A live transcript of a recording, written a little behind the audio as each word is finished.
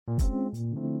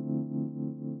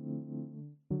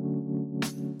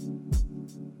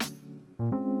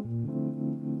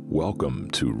Welcome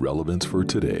to Relevance for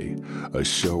Today, a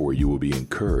show where you will be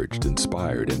encouraged,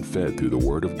 inspired, and fed through the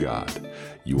Word of God.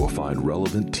 You will find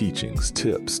relevant teachings,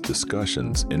 tips,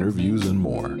 discussions, interviews, and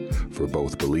more for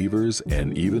both believers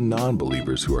and even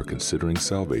non-believers who are considering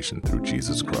salvation through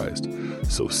Jesus Christ.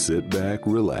 So sit back,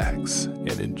 relax,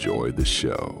 and enjoy the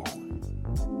show.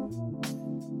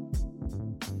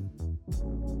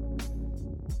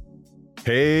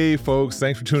 Hey folks,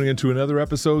 thanks for tuning in to another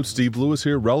episode. Steve Lewis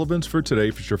here, Relevance for Today.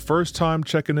 If it's your first time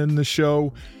checking in the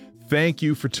show, thank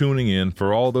you for tuning in.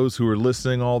 For all those who are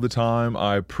listening all the time,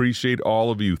 I appreciate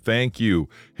all of you. Thank you.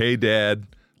 Hey Dad,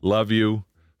 love you.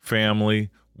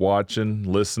 Family, watching,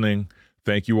 listening.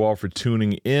 Thank you all for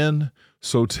tuning in.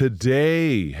 So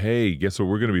today, hey, guess what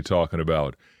we're going to be talking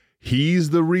about?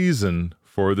 He's the reason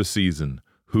for the season.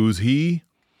 Who's he?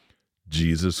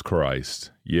 Jesus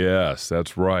Christ. Yes,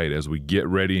 that's right. As we get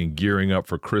ready and gearing up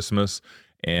for Christmas,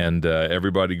 and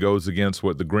everybody goes against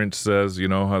what the Grinch says, you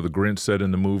know, how the Grinch said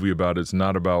in the movie about it's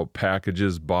not about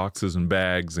packages, boxes, and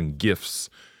bags, and gifts,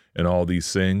 and all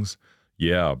these things.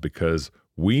 Yeah, because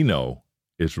we know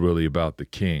it's really about the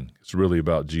King. It's really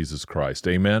about Jesus Christ.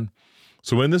 Amen?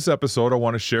 So in this episode, I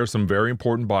want to share some very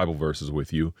important Bible verses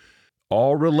with you,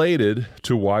 all related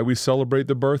to why we celebrate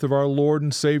the birth of our Lord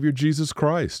and Savior, Jesus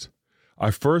Christ. I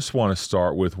first want to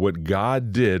start with what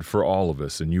God did for all of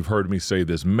us. And you've heard me say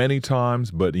this many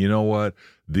times, but you know what?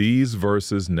 These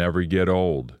verses never get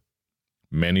old.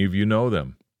 Many of you know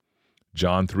them.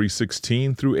 John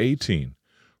 3:16 through 18.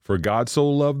 For God so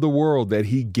loved the world that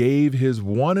he gave his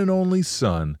one and only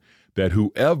Son, that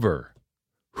whoever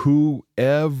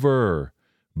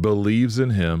believes in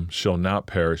him shall not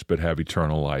perish but have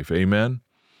eternal life. Amen?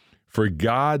 For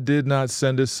God did not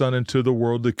send his Son into the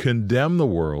world to condemn the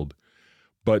world,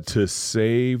 but to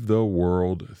save the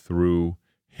world through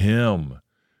him.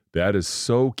 That is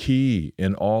so key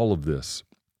in all of this.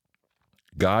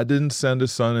 God didn't send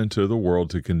his Son into the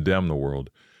world to condemn the world,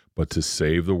 but to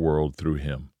save the world through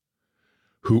him.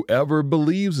 Whoever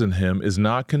believes in him is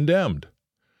not condemned,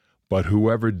 but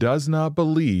whoever does not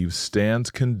believe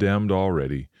stands condemned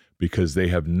already, because they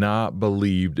have not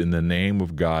believed in the name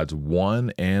of God's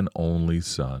one and only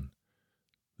Son,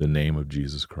 the name of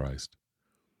Jesus Christ.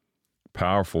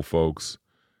 Powerful, folks.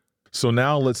 So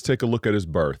now let's take a look at his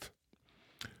birth.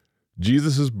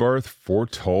 Jesus' birth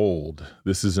foretold.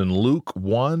 This is in Luke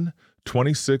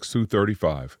 1:26 through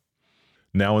 35.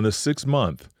 Now in the 6th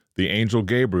month, the angel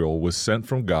Gabriel was sent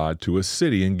from God to a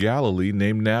city in Galilee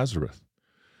named Nazareth,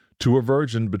 to a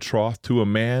virgin betrothed to a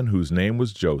man whose name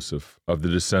was Joseph, of the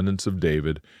descendants of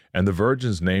David, and the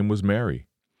virgin's name was Mary.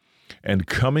 And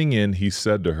coming in, he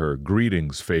said to her,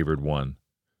 "Greetings, favored one."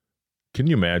 Can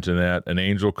you imagine that? An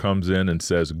angel comes in and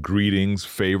says, "Greetings,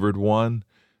 favored one."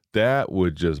 That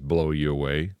would just blow you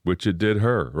away, which it did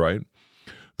her, right?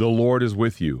 "The Lord is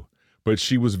with you." But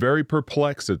she was very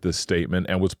perplexed at this statement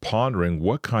and was pondering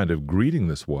what kind of greeting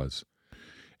this was.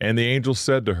 And the angel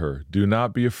said to her, "Do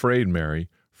not be afraid, Mary,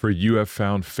 for you have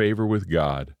found favor with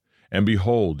God. And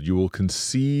behold, you will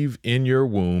conceive in your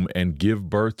womb and give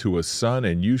birth to a son,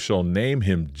 and you shall name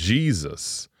him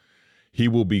Jesus. He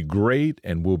will be great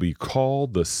and will be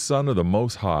called the Son of the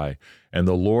Most High, and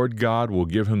the Lord God will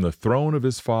give him the throne of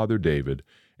his father David,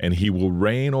 and he will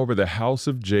reign over the house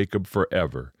of Jacob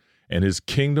forever, and his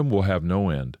kingdom will have no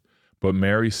end." But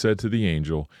Mary said to the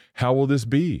angel, "How will this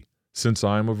be, since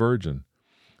I am a virgin?"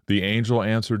 The angel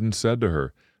answered and said to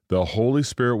her, "The Holy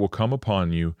Spirit will come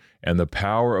upon you, and the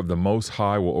power of the Most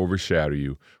High will overshadow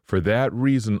you. For that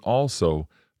reason also,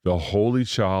 the Holy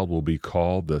Child will be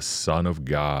called the Son of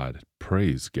God."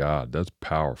 Praise God. That's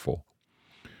powerful.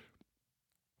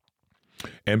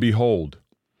 "And behold,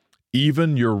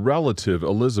 even your relative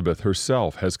Elizabeth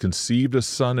herself has conceived a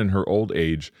son in her old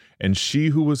age, and she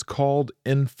who was called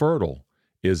infertile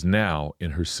is now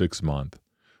in her 6th month.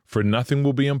 For nothing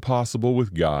will be impossible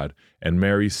with God." And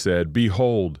Mary said,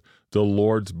 "Behold, the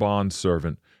Lord's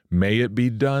bondservant, may it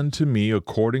be done to me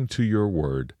according to your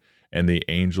word." And the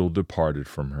angel departed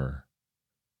from her.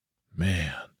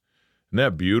 Man, isn't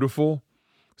that beautiful?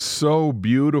 So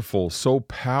beautiful, so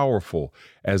powerful,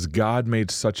 as God made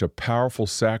such a powerful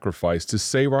sacrifice to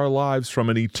save our lives from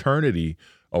an eternity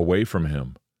away from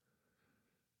him.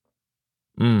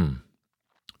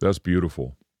 That's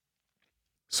beautiful.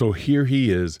 So here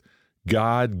he is,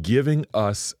 God giving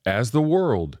us, as the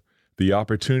world, the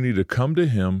opportunity to come to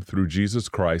him through Jesus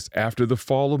Christ after the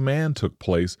fall of man took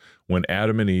place when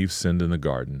Adam and Eve sinned in the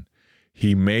garden.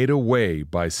 He made a way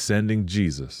by sending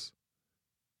Jesus.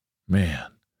 Man,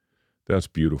 that's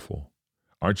beautiful.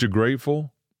 Aren't you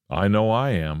grateful? I know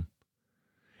I am.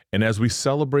 And as we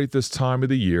celebrate this time of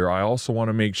the year, I also want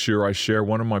to make sure I share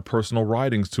one of my personal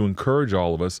writings to encourage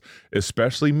all of us,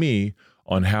 especially me,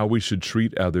 on how we should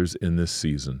treat others in this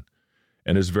season.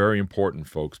 And it's very important,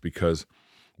 folks, because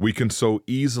we can so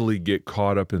easily get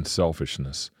caught up in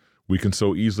selfishness. We can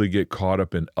so easily get caught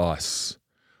up in us.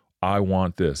 I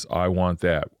want this. I want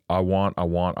that. I want.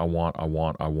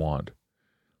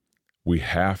 We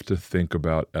have to think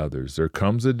about others. There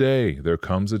comes a day, there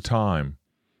comes a time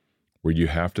where you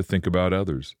have to think about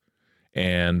others.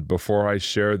 And before I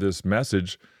share this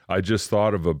message, I just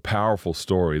thought of a powerful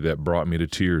story that brought me to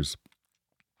tears.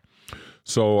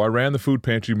 So I ran the food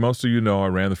pantry. Most of you know I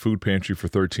ran the food pantry for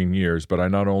 13 years, but I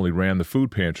not only ran the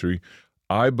food pantry,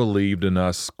 I believed in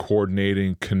us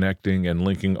coordinating, connecting, and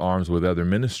linking arms with other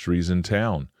ministries in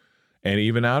town and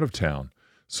even out of town.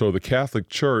 So the Catholic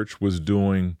Church was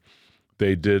doing,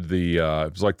 they did the,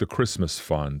 it was like the Christmas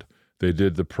fund. They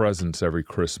did the presents every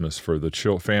Christmas for the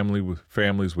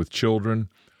families with children.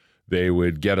 They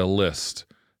would get a list,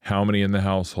 how many in the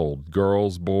household,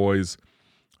 girls, boys.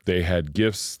 They had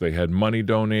gifts, they had money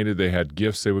donated, they had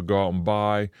gifts they would go out and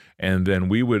buy, and then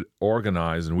we would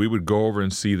organize and we would go over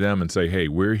and see them and say, hey,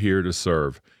 we're here to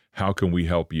serve. How can we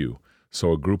help you?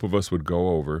 So a group of us would go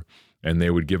over and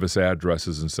they would give us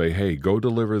addresses and say, hey, go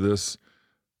deliver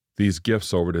these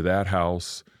gifts over to that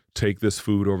house, take this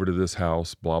food over to this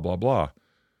house, blah, blah, blah.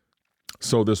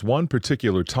 So this one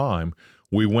particular time,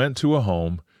 we went to a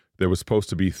home. There was supposed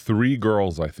to be 3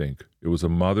 girls, I think. It was a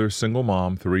mother, single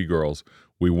mom, 3 girls.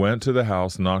 We went to the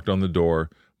house, knocked on the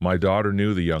door. My daughter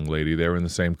knew the young lady. They were in the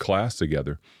same class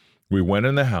together. We went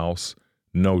in the house,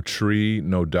 no tree,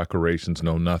 no decorations,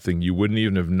 no nothing. You wouldn't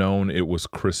even have known it was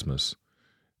Christmas.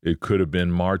 It could have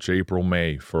been March, April,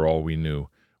 May, for all we knew,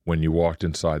 when you walked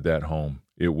inside that home.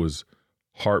 It was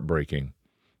heartbreaking,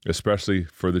 especially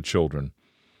for the children.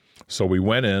 So we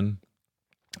went in,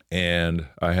 and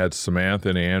I had Samantha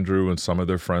and Andrew and some of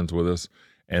their friends with us,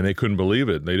 and they couldn't believe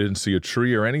it. They didn't see a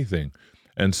tree or anything.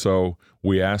 And so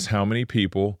we asked how many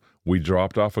people. We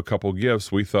dropped off a couple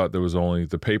gifts. We thought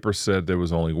the paper said there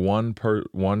was only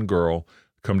one girl.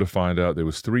 Come to find out there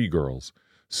was 3 girls.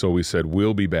 So we said,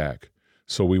 we'll be back.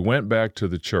 So we went back to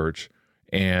the church,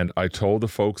 and I told the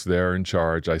folks there in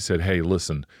charge, I said, hey,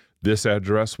 listen, this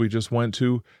address we just went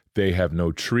to, they have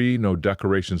no tree, no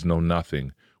decorations, no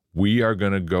nothing. We are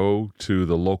going to go to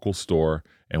the local store,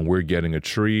 and we're getting a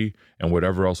tree and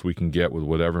whatever else we can get with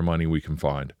whatever money we can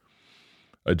find.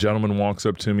 A gentleman walks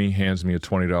up to me, hands me a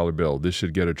 $20 bill. This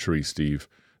should get a tree, Steve.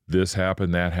 This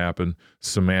happened, that happened.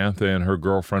 Samantha and her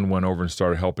girlfriend went over and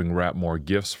started helping wrap more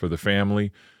gifts for the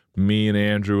family. Me and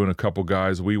Andrew and a couple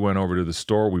guys, we went over to the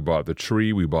store. We bought the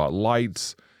tree, we bought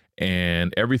lights,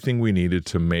 and everything we needed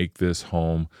to make this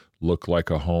home look like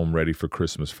a home ready for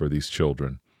Christmas for these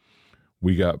children.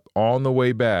 We got on the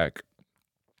way back.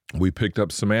 We picked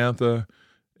up Samantha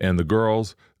and the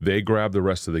girls. They grabbed the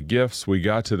rest of the gifts. We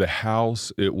got to the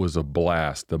house. It was a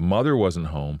blast. The mother wasn't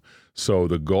home. So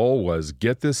the goal was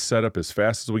get this set up as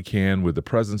fast as we can with the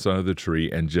presents under the tree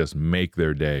and just make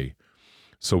their day.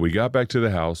 So we got back to the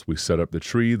house. We set up the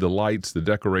tree, the lights, the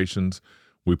decorations.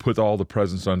 We put all the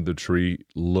presents under the tree.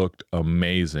 Looked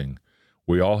amazing.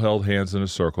 We all held hands in a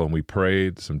circle and we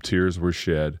prayed. Some tears were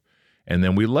shed. And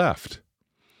then we left.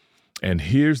 And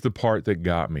here's the part that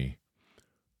got me.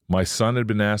 My son had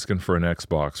been asking for an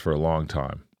Xbox for a long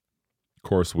time. Of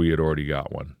course, we had already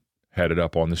got one. Had it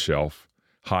up on the shelf,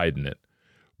 hiding it.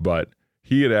 But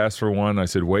he had asked for one. I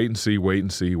said, wait and see, wait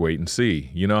and see, wait and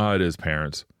see. You know how it is,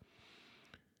 parents.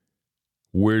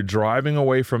 We're driving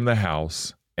away from the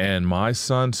house, and my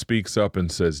son speaks up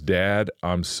and says, Dad,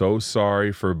 I'm so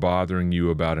sorry for bothering you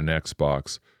about an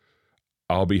Xbox.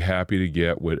 I'll be happy to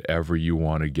get whatever you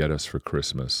want to get us for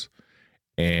Christmas.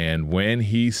 And when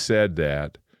he said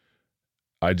that,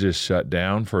 I just shut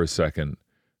down for a second.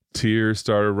 Tears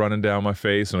started running down my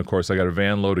face. And of course, I got a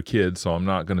van load of kids, so I'm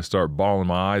not going to start bawling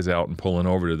my eyes out and pulling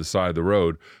over to the side of the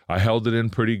road. I held it in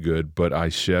pretty good, but I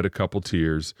shed a couple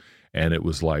tears. And it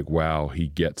was like, wow, he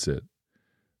gets it.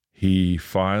 He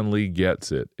finally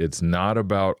gets it. It's not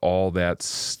about all that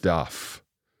stuff.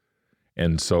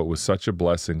 And so it was such a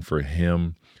blessing for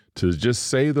him to just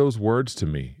say those words to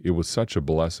me. It was such a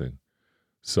blessing.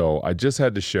 So I just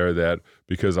had to share that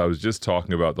because I was just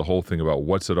talking about the whole thing about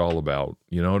what's it all about.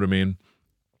 You know what I mean?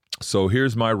 So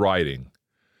here's my writing.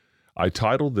 I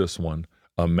titled this one,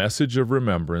 A Message of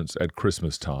Remembrance at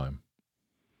Christmas Time.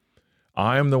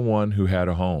 I am the one who had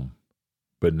a home,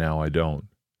 but now I don't.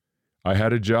 I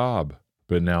had a job,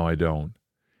 but now I don't.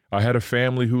 I had a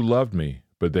family who loved me,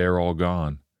 but they're all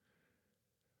gone.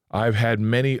 I've had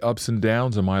many ups and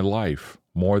downs in my life.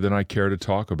 more than I care to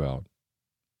talk about.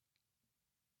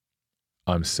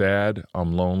 I'm sad,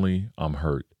 I'm lonely, I'm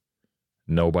hurt.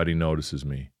 Nobody notices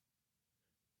me.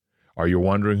 Are you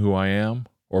wondering who I am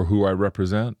or who I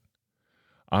represent?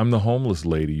 I'm the homeless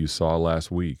lady you saw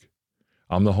last week.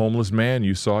 I'm the homeless man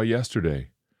you saw yesterday.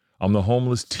 I'm the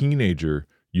homeless teenager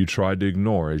you tried to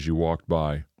ignore as you walked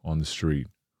by on the street.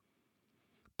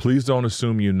 Please don't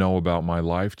assume you know about my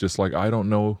life just like I don't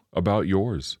know about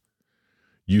yours.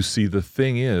 You see, the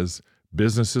thing is,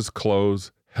 businesses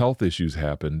close, health issues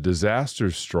happen,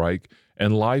 disasters strike,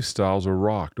 and lifestyles are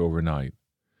rocked overnight.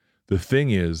 The thing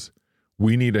is,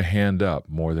 we need a hand up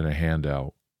more than a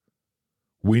handout.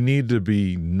 We need to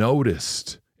be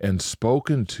noticed and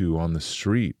spoken to on the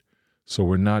street so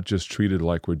we're not just treated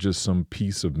like we're just some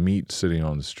piece of meat sitting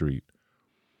on the street.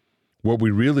 What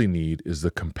we really need is the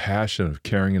compassion of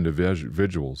caring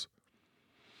individuals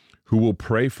who will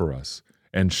pray for us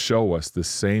and show us the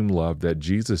same love that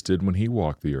Jesus did when he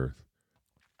walked the earth.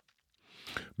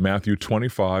 Matthew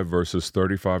 25, verses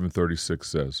 35 and 36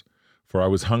 says, "For I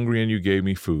was hungry and you gave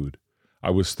me food. I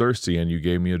was thirsty and you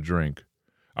gave me a drink.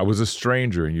 I was a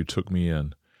stranger and you took me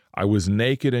in. I was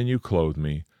naked and you clothed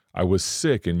me. I was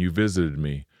sick and you visited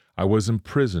me. I was in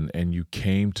prison and you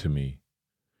came to me."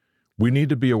 We need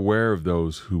to be aware of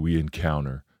those who we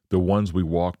encounter, the ones we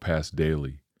walk past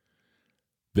daily.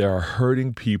 There are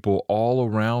hurting people all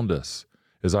around us.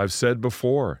 As I've said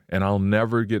before, and I'll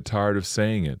never get tired of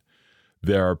saying it,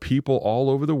 there are people all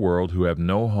over the world who have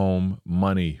no home,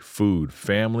 money, food,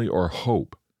 family, or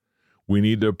hope. We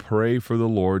need to pray for the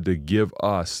Lord to give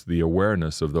us the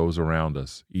awareness of those around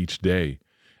us each day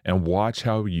and watch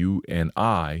how you and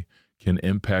I can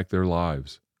impact their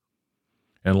lives.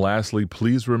 And lastly,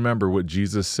 please remember what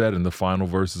Jesus said in the final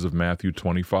verses of Matthew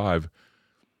 25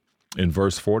 in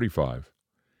verse 45.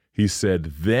 He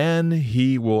said, "Then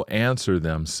he will answer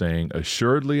them, saying,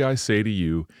 Assuredly I say to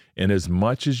you,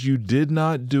 inasmuch as you did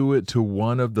not do it to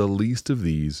one of the least of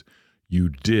these, you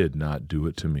did not do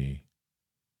it to me."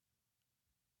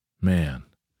 Man,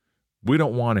 we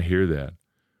don't want to hear that.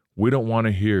 We don't want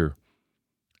to hear,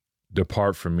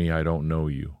 "Depart from me, I don't know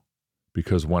you,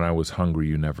 because when I was hungry,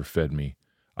 you never fed me.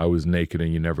 I was naked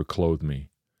and you never clothed me.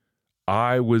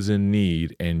 I was in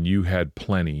need and you had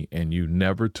plenty and you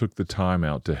never took the time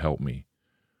out to help me."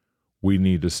 We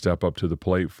need to step up to the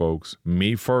plate, folks.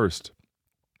 Me first.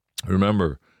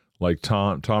 Remember, like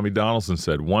Tommy Donaldson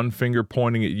said, one finger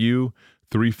pointing at you,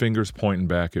 three fingers pointing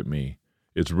back at me.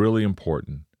 It's really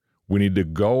important. We need to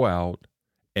go out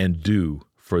and do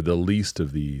for the least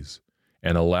of these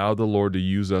and allow the Lord to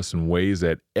use us in ways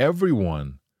that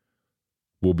everyone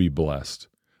will be blessed.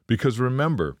 Because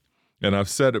remember, and I've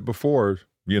said it before,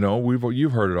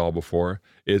 you've heard it all before,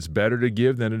 it's better to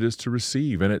give than it is to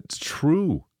receive. And it's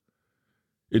true.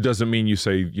 It doesn't mean you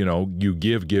say, you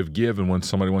give, and when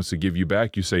somebody wants to give you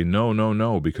back, you say,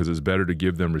 no, because it's better to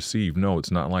give than receive. No,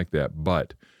 it's not like that.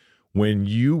 But when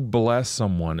you bless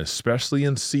someone, especially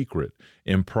in secret,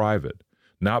 in private,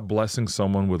 not blessing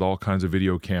someone with all kinds of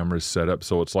video cameras set up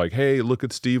so it's like, hey, look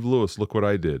at Steve Lewis, look what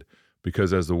I did.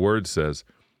 Because as the word says,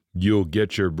 you'll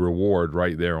get your reward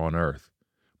right there on earth.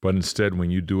 But instead,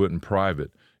 when you do it in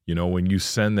private, when you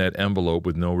send that envelope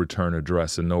with no return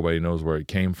address and nobody knows where it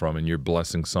came from, and you're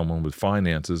blessing someone with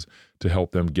finances to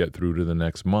help them get through to the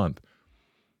next month,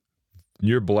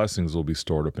 your blessings will be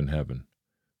stored up in heaven.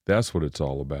 That's what it's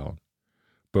all about.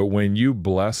 But when you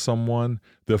bless someone,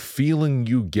 the feeling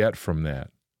you get from that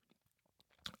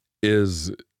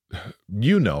is,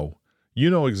 you know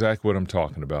exactly what I'm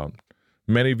talking about.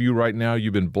 Many of you right now,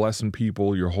 you've been blessing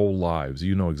people your whole lives.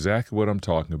 You know exactly what I'm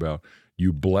talking about.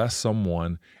 You bless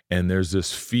someone, and there's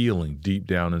this feeling deep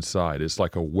down inside. It's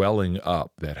like a welling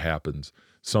up that happens.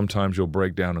 Sometimes you'll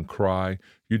break down and cry.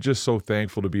 You're just so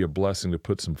thankful to be a blessing to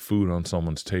put some food on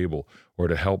someone's table or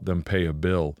to help them pay a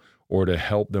bill or to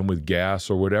help them with gas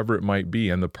or whatever it might be.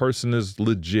 And the person is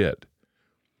legit.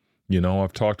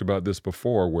 I've talked about this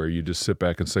before where you just sit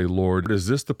back and say, Lord, is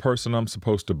this the person I'm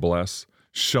supposed to bless?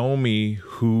 Show me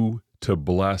who to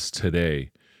bless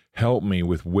today. Help me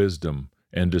with wisdom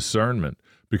and discernment,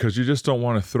 because you just don't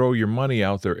want to throw your money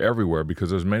out there everywhere, because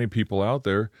there's many people out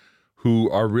there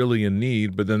who are really in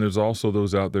need, but then there's also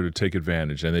those out there to take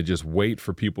advantage, and they just wait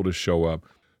for people to show up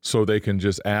so they can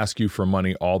just ask you for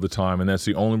money all the time. And that's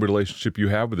the only relationship you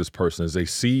have with this person is they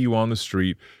see you on the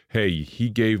street. Hey, he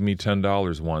gave me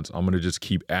 $10 once. I'm going to just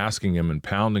keep asking him and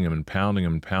pounding him and pounding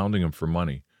him and pounding him for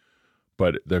money.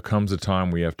 But there comes a time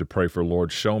we have to pray for,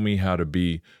 Lord, show me how to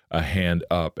be a hand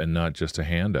up and not just a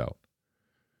handout.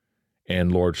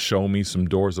 And Lord, show me some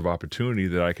doors of opportunity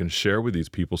that I can share with these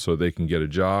people so they can get a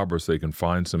job or so they can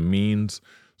find some means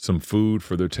some food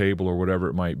for their table or whatever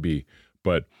it might be.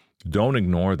 But don't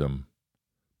ignore them.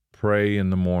 Pray in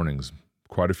the mornings.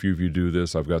 Quite a few of you do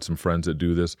this. I've got some friends that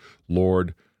do this.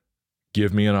 Lord,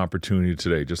 give me an opportunity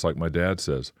today, just like my dad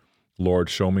says. Lord,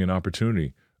 show me an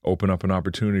opportunity. Open up an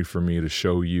opportunity for me to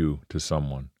show you to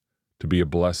someone, to be a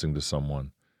blessing to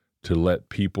someone, to let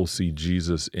people see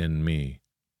Jesus in me.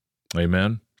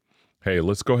 Amen? Hey,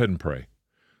 let's go ahead and pray.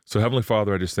 So Heavenly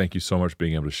Father, I just thank you so much for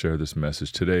being able to share this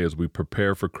message today as we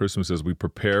prepare for Christmas, as we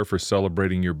prepare for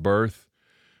celebrating your birth.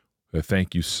 I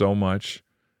thank you so much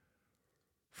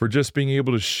for just being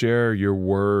able to share your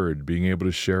word, being able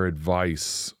to share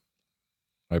advice.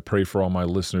 I pray for all my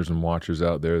listeners and watchers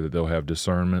out there that they'll have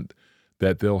discernment,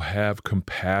 that they'll have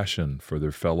compassion for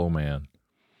their fellow man,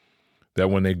 that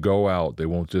when they go out, they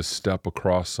won't just step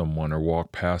across someone or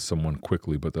walk past someone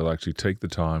quickly, but they'll actually take the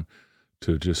time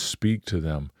to just speak to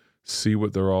them, see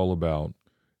what they're all about,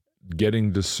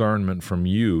 getting discernment from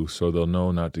you so they'll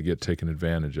know not to get taken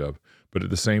advantage of. But at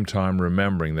the same time,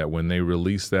 remembering that when they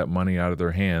release that money out of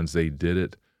their hands, they did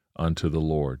it unto the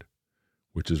Lord,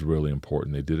 which is really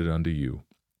important. They did it unto you.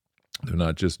 They're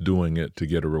not just doing it to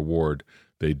get a reward.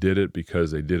 They did it because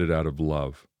they did it out of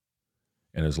love.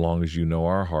 And as long as you know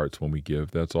our hearts when we give,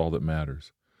 that's all that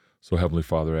matters. So Heavenly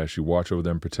Father, I ask you, watch over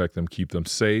them, protect them, keep them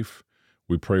safe.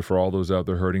 We pray for all those out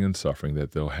there hurting and suffering,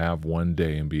 that they'll have one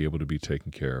day and be able to be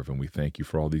taken care of. And we thank you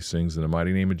for all these things in the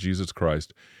mighty name of Jesus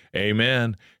Christ.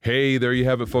 Amen. Hey, there you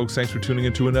have it, folks. Thanks for tuning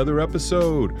into another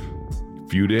episode. A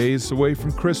few days away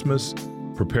from Christmas.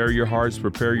 Prepare your hearts,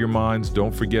 prepare your minds.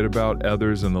 Don't forget about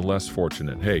others and the less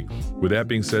fortunate. Hey, with that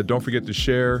being said, don't forget to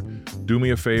share. Do me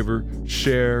a favor,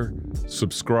 share,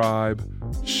 subscribe,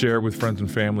 share with friends and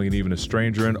family and even a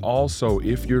stranger. And also,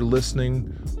 if you're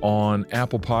listening on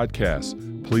Apple Podcasts,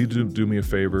 please do me a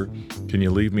favor. Can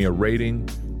you leave me a rating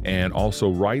and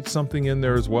also write something in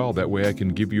there as well? That way I can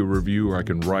give you a review, or I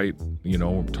can write,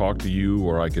 talk to you,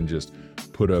 or I can just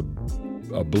put a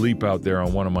bleep out there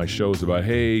on one of my shows about,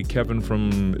 hey, Kevin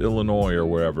from Illinois or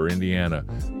wherever, Indiana,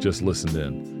 just listened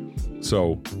in.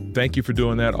 So thank you for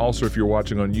doing that. Also, if you're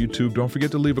watching on YouTube, don't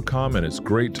forget to leave a comment. It's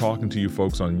great talking to you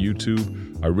folks on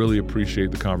YouTube. I really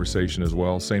appreciate the conversation as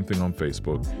well. Same thing on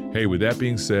Facebook. Hey, with that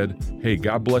being said, hey,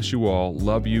 God bless you all.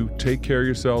 Love you. Take care of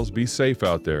yourselves. Be safe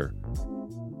out there.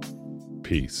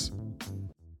 Peace.